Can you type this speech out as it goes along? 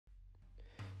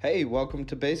Hey, welcome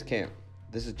to Base Camp.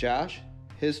 This is Josh,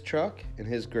 his truck, and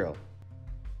his grill.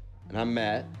 And I'm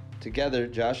Matt. Together,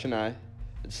 Josh and I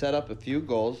had set up a few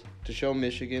goals to show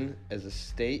Michigan as a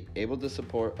state able to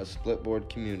support a splitboard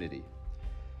community.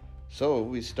 So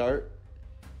we start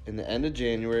in the end of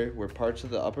January, where parts of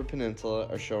the Upper Peninsula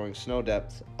are showing snow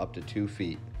depths up to 2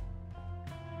 feet.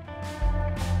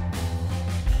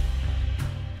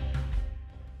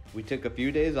 We took a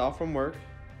few days off from work,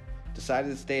 decided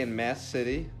to stay in Mass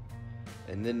City,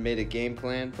 and then made a game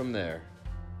plan from there.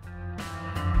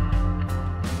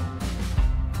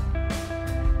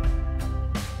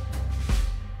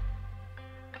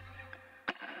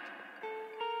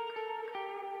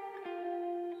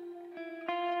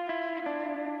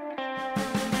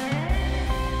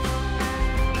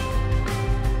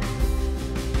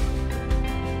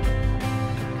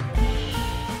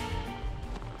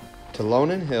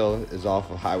 Trimountain Hill is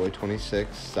off of Highway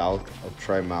 26 south of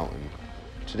Trimountain.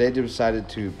 Today we decided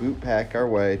to boot pack our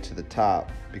way to the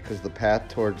top because the path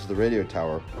towards the radio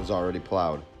tower was already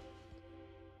plowed.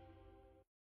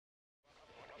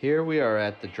 Here we are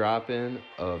at the drop-in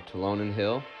of Trimountain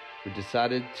Hill. We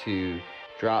decided to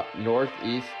drop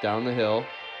northeast down the hill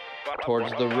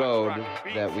towards the road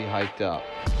that we hiked up.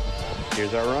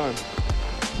 Here's our run.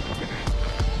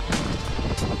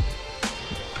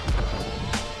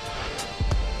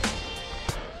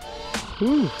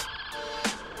 Woo.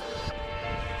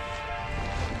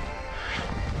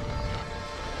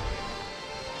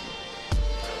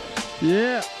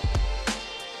 Yeah.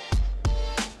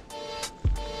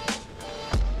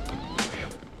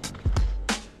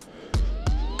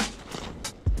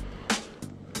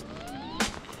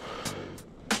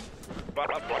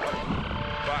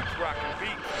 Box rockin'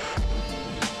 beat.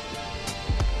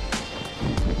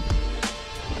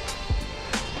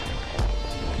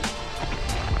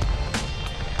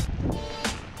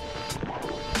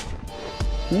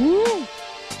 Woo!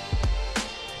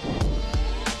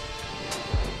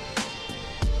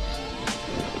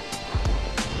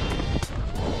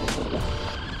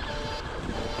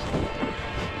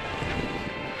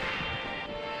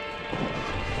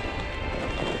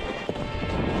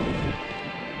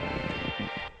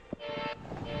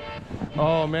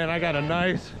 Oh man, I got a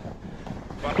nice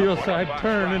hillside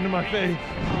turn into my face.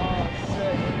 Oh,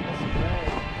 sick.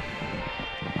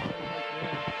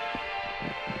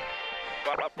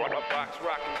 Box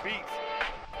rockin' beats.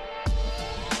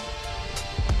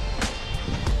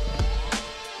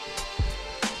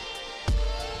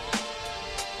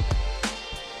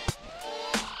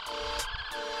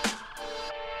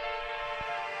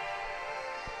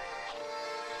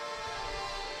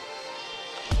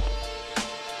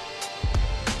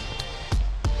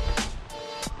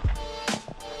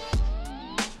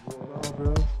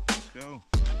 Let's go.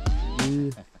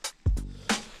 Yeah.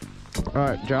 All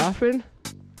right, dropping.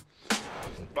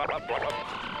 Box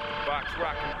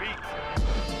rockin' beats.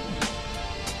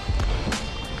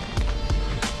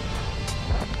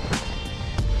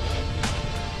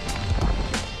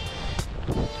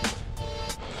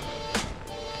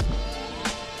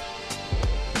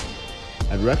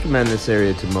 I'd recommend this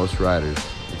area to most riders.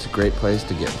 It's a great place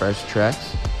to get fresh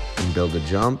tracks and build a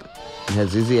jump, and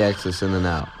has easy access in and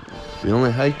out. We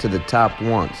only hiked to the top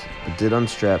once, but did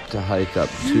unstrap to hike up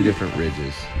 2 different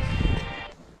ridges.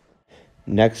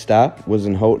 Next stop was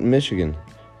in Houghton, Michigan.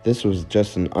 This was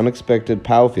just an unexpected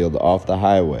plow field off the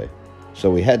highway,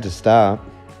 so we had to stop.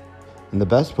 And the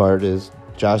best part is,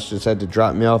 Josh just had to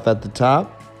drop me off at the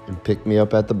top and pick me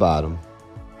up at the bottom.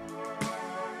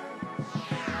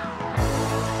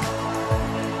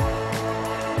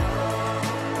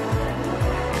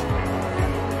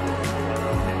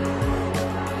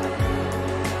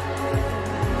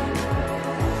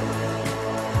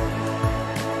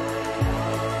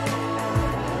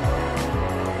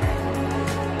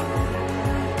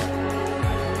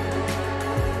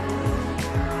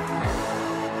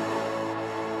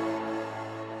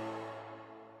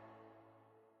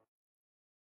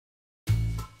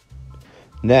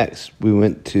 Next, we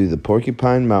went to the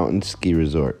Porcupine Mountain Ski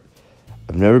Resort.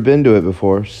 I've never been to it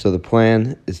before, so the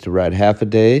plan is to ride half a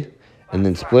day and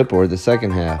then splitboard the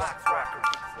second half.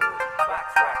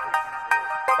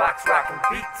 Box rockin'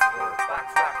 beats.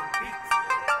 Box rockin' beats.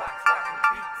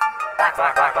 Box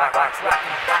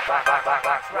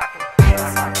rockin'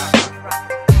 beats.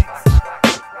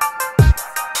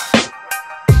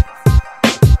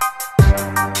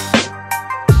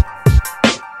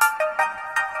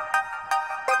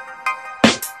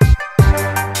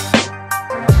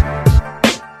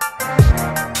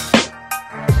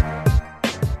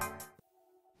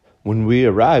 When we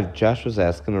arrived, Josh was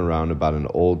asking around about an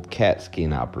old cat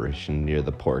skiing operation near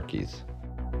the Porkies.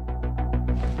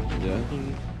 Yeah.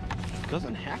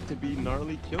 Doesn't have to be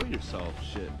gnarly kill yourself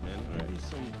shit, man. Maybe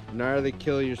some Gnarly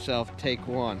kill yourself, take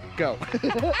one. Go.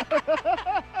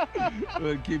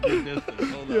 keep your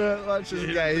distance. Hold Yeah, on. watch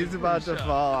this guy. He's about to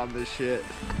fall on this shit.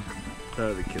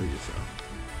 Gnarly kill yourself.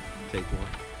 Take one.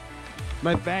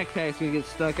 My backpack's gonna get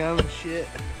stuck on the shit.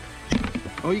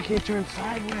 Oh, you can't turn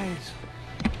sideways.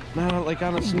 Not like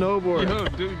on a snowboard. Yo,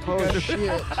 dude, Oh shit.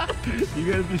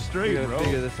 you gotta be straight, You gotta bro.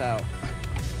 figure this out.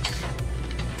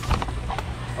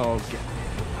 Oh,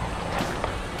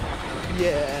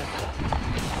 yeah.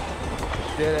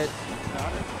 Did it.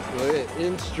 Look at it,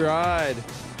 in stride.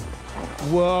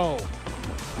 Whoa.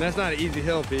 That's not an easy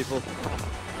hill, people.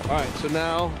 All right, so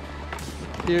now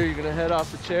here you're gonna head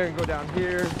off the chair and go down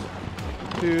here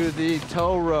to the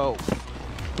tow rope.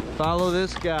 Follow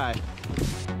this guy.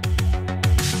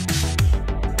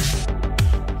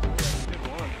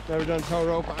 Never done tow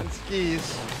rope on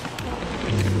skis.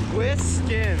 With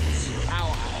skins.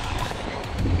 Ow.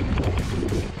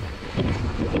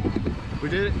 We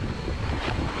did it.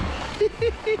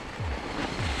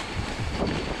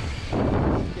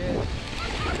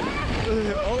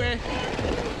 Okay.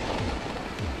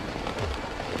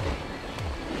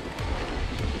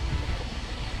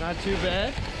 Not too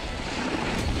bad.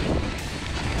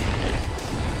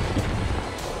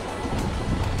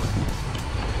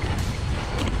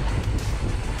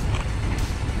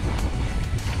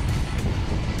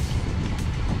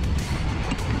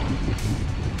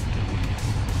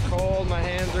 Cold, my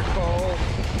hands are cold.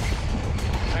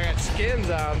 I got skins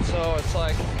on, so it's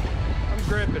like I'm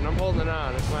gripping, I'm holding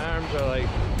on. If my arms are like,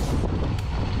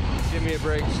 give me a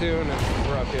break soon, and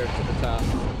we're up here to the top.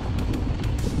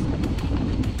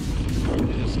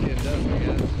 It just skinned up, I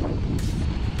guess.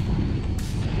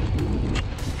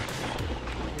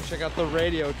 Check out the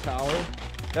radio tower.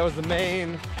 That was the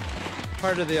main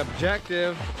part of the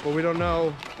objective, but we don't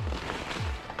know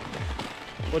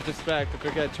what to expect. If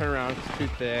we gotta turn around, it's too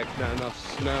thick, not enough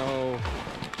snow.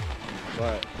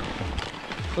 But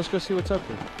let's go see what's up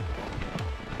here.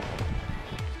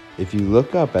 If you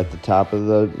look up at the top of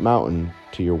the mountain,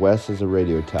 to your west is a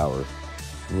radio tower.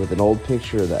 And with an old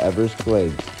picture of the Everest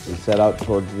Glades, we set out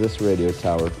towards this radio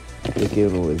tower,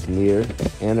 thinking it was near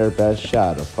and our best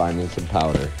shot of finding some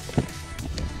powder.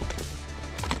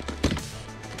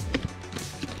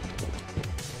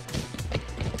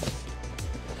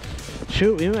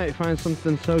 Shoot, we might find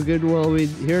something so good while we're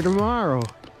here tomorrow.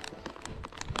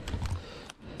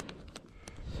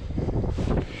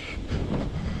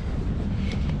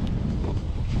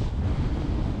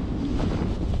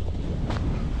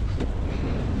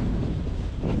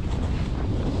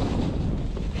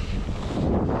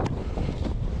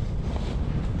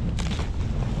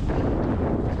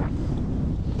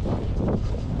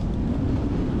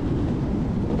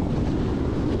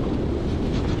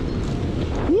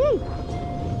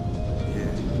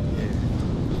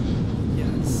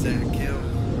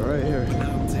 Right here.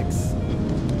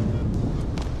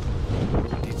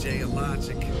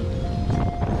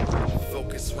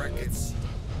 Focus Records.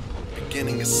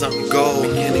 Beginning of something gold.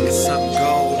 Beginning of something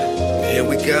gold. Here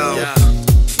we go. Yeah.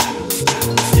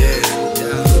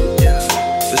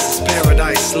 This is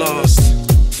Paradise Lost.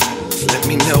 Let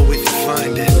me know if you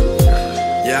find it.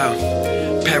 Yeah.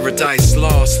 Paradise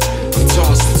Lost. I'm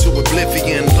tossed into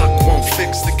oblivion. Luck won't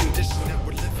fix the condition that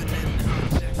we're living in.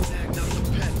 Not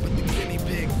the pet, but the guinea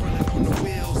pig running on the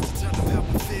wheels to tell them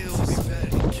how it feels. We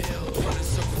better get killed. Running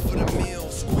circle for the meal,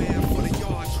 square for the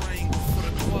yard, triangle for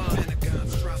the quad.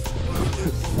 Pentagon's dropping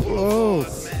Whoa.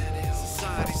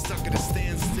 Society stuck at a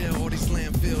standstill. All these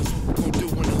landfills gon' do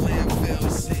when the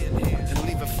landfills. And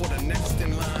leave it for the next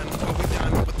in line. Are we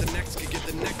done? But the next could get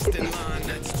the next in line.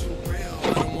 That's too real.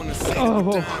 I don't wanna say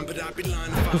time, but I'd be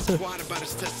lying if I squat about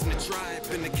us testing the tribe.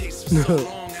 Been the case for so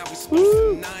long, how we supposed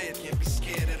to deny it? Can't be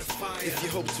scared of the fire. If you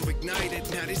hope to ignite it,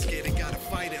 now they scared they gotta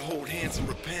fight it. Hold hands and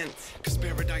repent, cause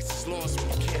paradise is lost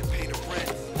when you can't pay the rent.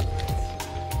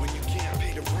 When you can't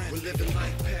pay the rent, we're living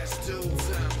life past due.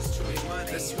 Time is truly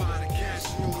money. That's why the cash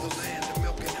rule the land of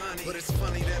milk and honey. But it's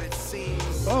funny that it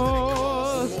seems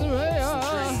Oh,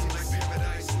 like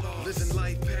paradise lost. Living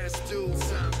life past due.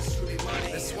 Time is truly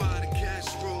money. That's why the cash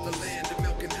rule the land of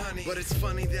milk and honey. But it's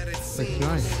funny that it seems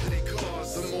nice.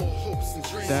 the more hopes and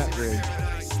dreams. That bridge.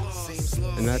 Seems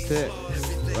lost. And that's it.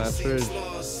 Everything Last seems bridge.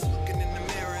 lost. Looking in the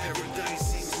mirror, paradise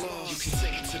seems lost. You can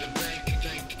take it to the bank and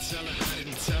thank her, tell her I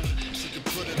didn't tell her. She could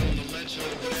put it on the ledger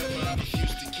or whatever. I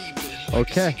refuse to keep it.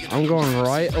 Okay, I'm going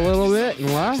right a little bit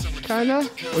and left, kinda.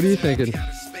 What are you thinking?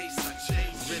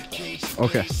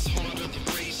 Okay.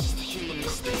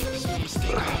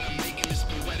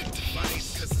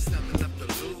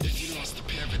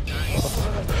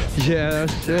 Yeah,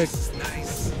 that's sick.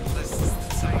 Nice, unless it's the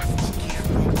type that you can't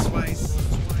roll twice.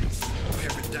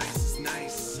 Paradise is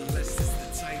nice, unless it's the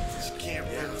type that you can't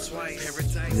roll twice. Paradise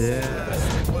is nice,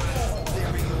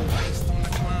 ethereal, based on the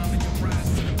climb and your rise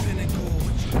to the pinnacle.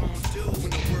 What you gonna do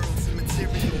when the world's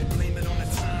immaterial? Blame it on the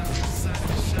time you decided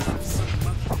to shine for something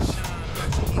other than shine. Got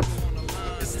your ego on the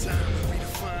line. It's time to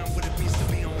redefine what it means to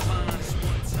be online. It's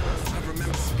one time. I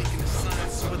remember speaking to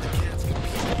science so other cats could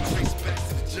trace back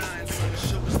to the giants on the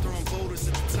shoulders, throwing boulders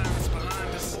at the tyrants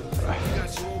behind us. We got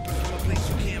you open from a place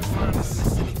you can't find us. In a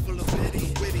city full of pity,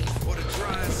 witty, or the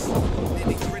driest.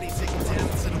 Nitty gritty, taking down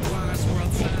to the wires. We're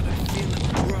outside of the feeling.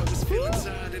 We're always feeling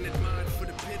tired and admired for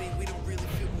the pity. We don't really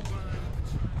feel we're buying.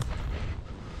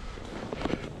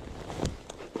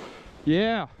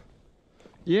 Yeah.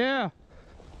 Yeah.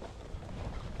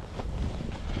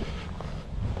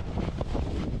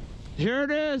 Here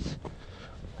it is.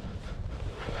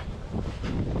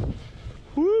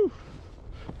 Woo.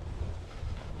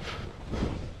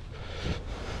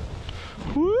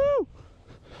 Woo.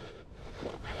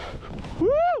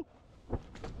 Woo.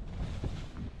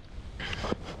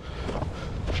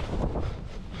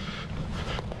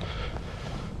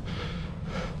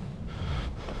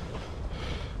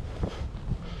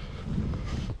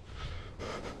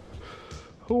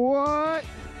 What?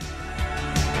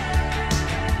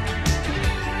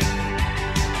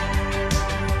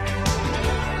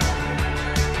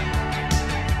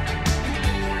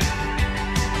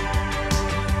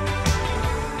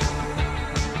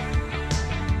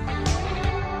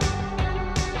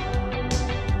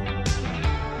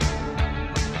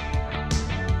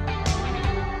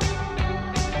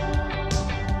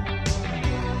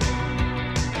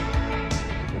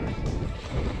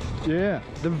 Yeah,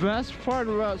 the best part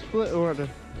about Splitboarding.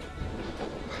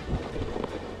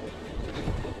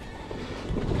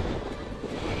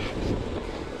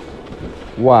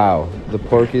 Wow, the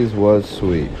Porkies was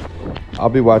sweet. I'll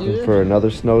be watching for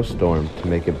another snowstorm to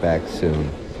make it back soon.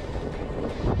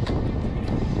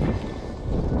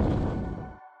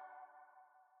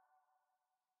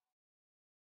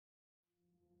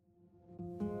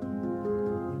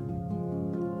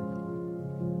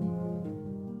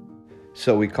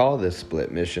 So we call this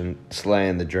split mission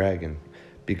Slaying the Dragon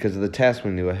because of the task we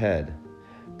knew ahead.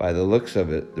 By the looks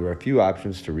of it, there were a few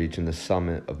options to reaching the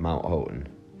summit of Mount Houghton.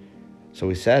 So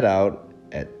we set out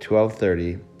at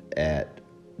 12:30 at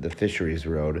the Fisheries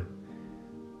Road,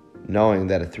 knowing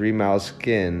that a 3-mile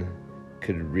skin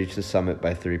could reach the summit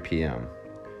by 3 p.m.,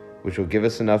 which will give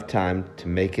us enough time to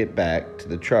make it back to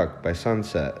the truck by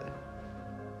sunset.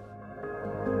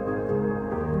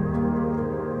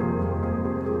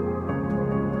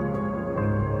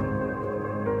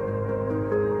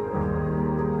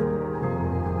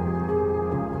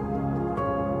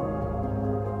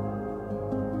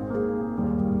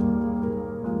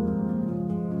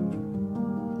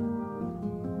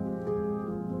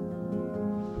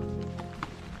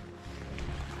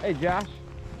 Hey, Josh.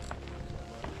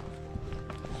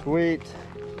 Sweet.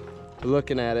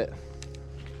 Looking at it.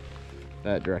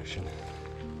 That direction.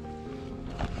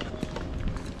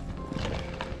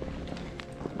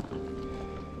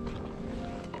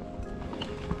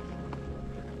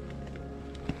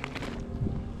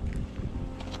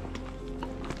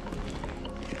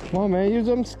 Come on, man, use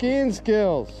them skiing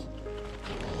skills.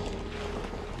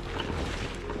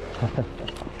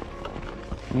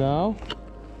 No?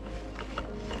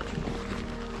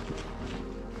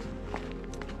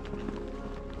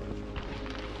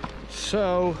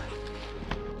 So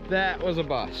that was a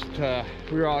bust.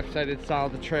 We were all excited to follow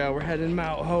the trail. We're heading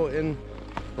Mount Houghton.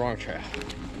 Wrong trail.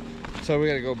 So we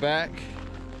gotta go back.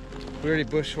 We already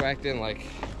bushwhacked in like,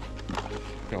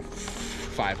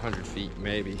 500 feet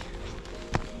maybe.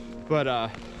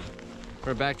 But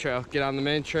we're back trail, get on the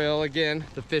main trail again,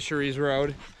 the Fisheries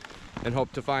Road, and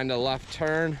hope to find a left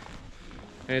turn.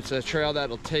 And it's a trail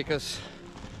that'll take us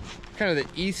kind of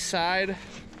the east side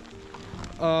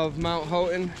of Mount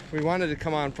Houghton. We wanted to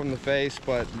come on from the face,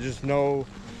 but just no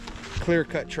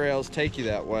clear-cut trails take you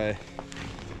that way.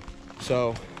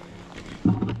 So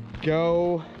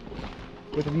go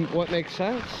with what makes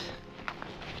sense.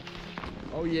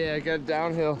 Oh yeah, I got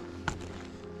downhill.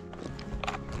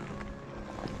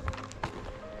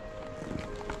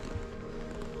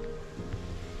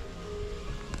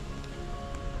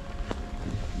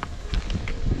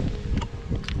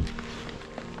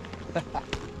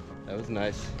 That was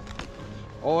nice.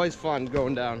 Always fun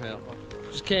going downhill.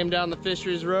 Just came down the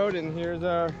Fisheries Road and here's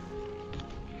our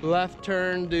left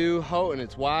turn to Houghton.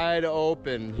 It's wide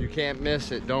open. You can't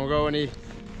miss it. Don't go any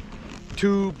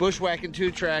bushwhacking,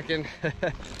 tracking.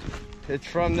 It's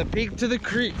from the peak to the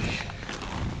creek.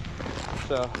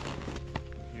 So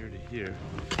here to here.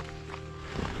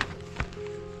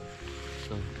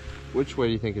 So which way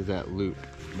do you think is that loop?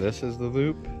 This is the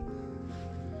loop.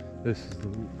 This is the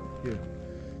loop here.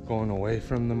 Going away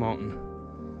from the mountain.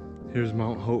 Here's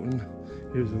Mount Houghton.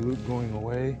 Here's the loop going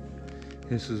away.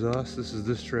 This is us. This is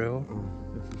this trail.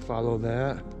 If we follow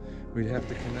that, we'd have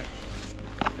to connect.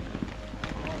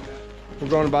 We're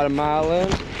going about a mile in.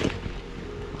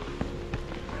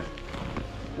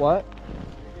 What?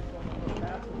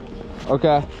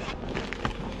 Okay.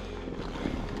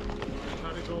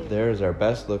 There's our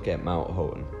best look at Mount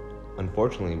Houghton.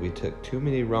 Unfortunately, we took too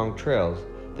many wrong trails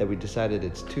that we decided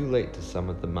it's too late to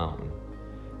summit the mountain.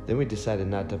 Then we decided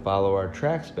not to follow our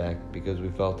tracks back because we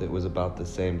felt it was about the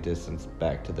same distance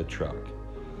back to the truck.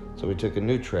 So we took a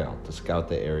new trail to scout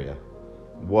the area.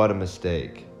 What a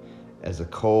mistake. As the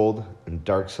cold and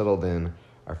dark settled in,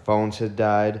 our phones had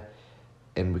died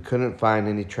and we couldn't find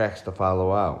any tracks to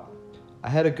follow out. I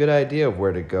had a good idea of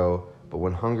where to go, but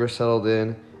when hunger settled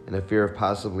in and a fear of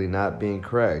possibly not being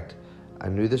correct, I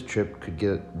knew this trip could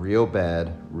get real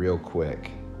bad real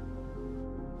quick.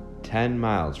 10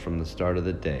 miles from the start of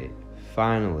the day,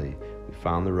 finally we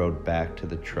found the road back to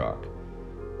the truck,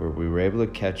 where we were able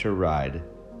to catch a ride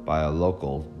by a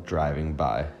local driving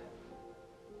by.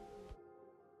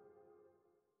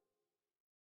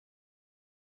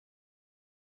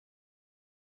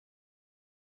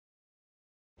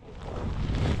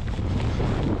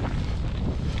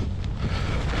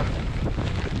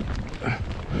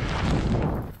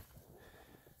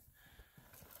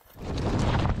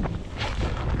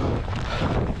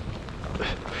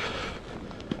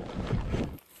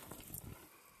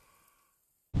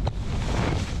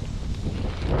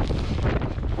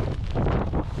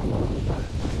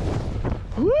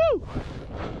 Woo!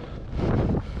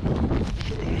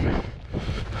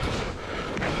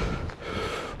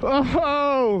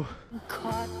 Oh!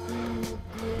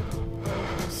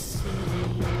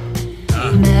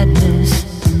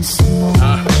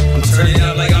 I'm turning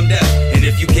out like I'm deaf, and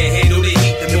if you can't handle the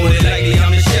heat, then more than likely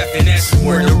I'm the chef, and that's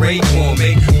where the raid won't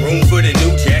make room for the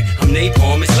new jack. I'm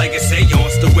napalm, it's like a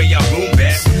seance, the way I boom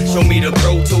back. Show me the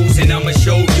Pro Tools, and I'ma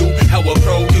show you how a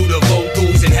pro do the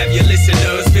vocals, and have your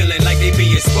listeners feeling like they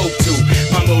being spoke to.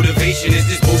 My motivation is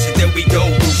this bullshit that we go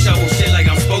through, shovel shit like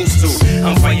I'm supposed to.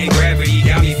 I'm fighting gravity,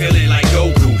 got me feeling like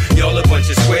Goku. Y'all a bunch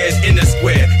of squares in a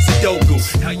square, Sudoku.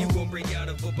 How you gon' break out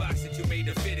of a box that you made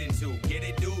to fit into? Get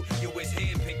it, dude? You was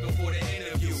handpicked before the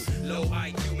interview. Low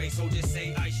IQ, make soldiers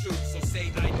say I shoot, so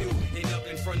say I do. End up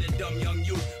in front of dumb young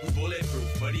youth who's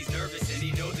bulletproof, but he's nervous and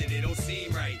he knows that it don't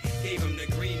seem right. Gave him the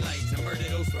green light to murder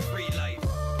those for free life.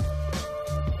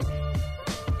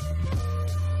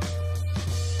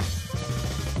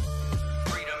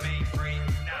 Freedom ain't free,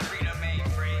 nah, freedom ain't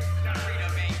free, nah,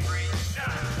 freedom ain't free,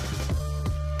 nah.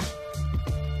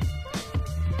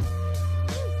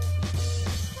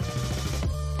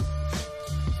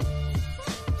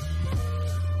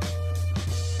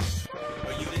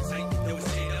 Are you the type that would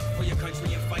stand up for your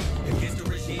country and fight against the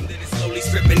regime that is slowly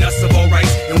stripping us of all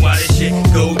rights? And why this shit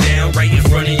go down right in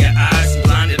front of your eyes? You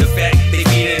blind to the fact they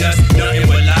feeding us nothing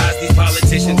but lies. These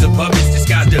politicians are puppets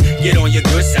disguised to get on your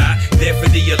good side. There for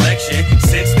the election,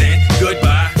 since then,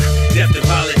 goodbye. Death to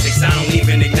politics, I don't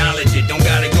even acknowledge it. Don't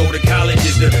gotta go to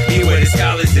colleges to be where the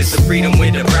scholars is. The freedom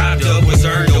we're deprived of was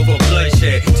earned over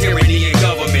bloodshed, tyranny and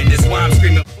government. That's why I'm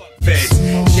screaming fuck feds.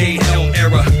 Shade helm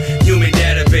era, human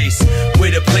database,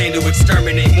 with a plan to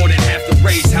exterminate more than half the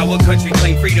race. How a country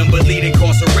claim freedom but lead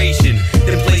incarceration.